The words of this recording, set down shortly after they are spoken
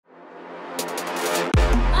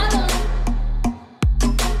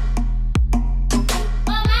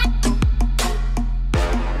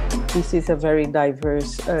this is a very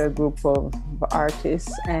diverse group of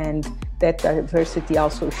artists, and that diversity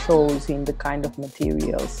also shows in the kind of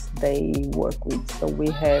materials they work with. So we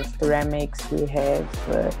have ceramics, we have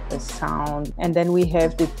sound, and then we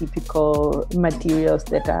have the typical materials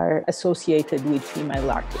that are associated with female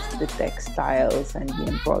artists, the textiles and the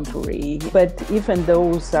embroidery. But even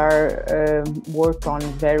those are worked on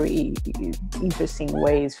very interesting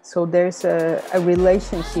ways. So there's a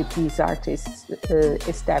relationship these artists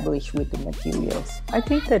establish with the materials. I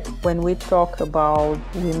think that when we talk about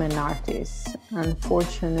women artists,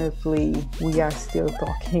 unfortunately, we are still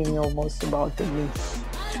talking almost about the niche.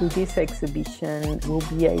 Through this exhibition, we'll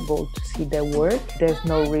be able to see their work. There's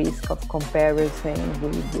no risk of comparison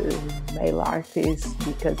with male artists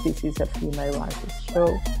because this is a female artist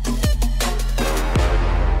show.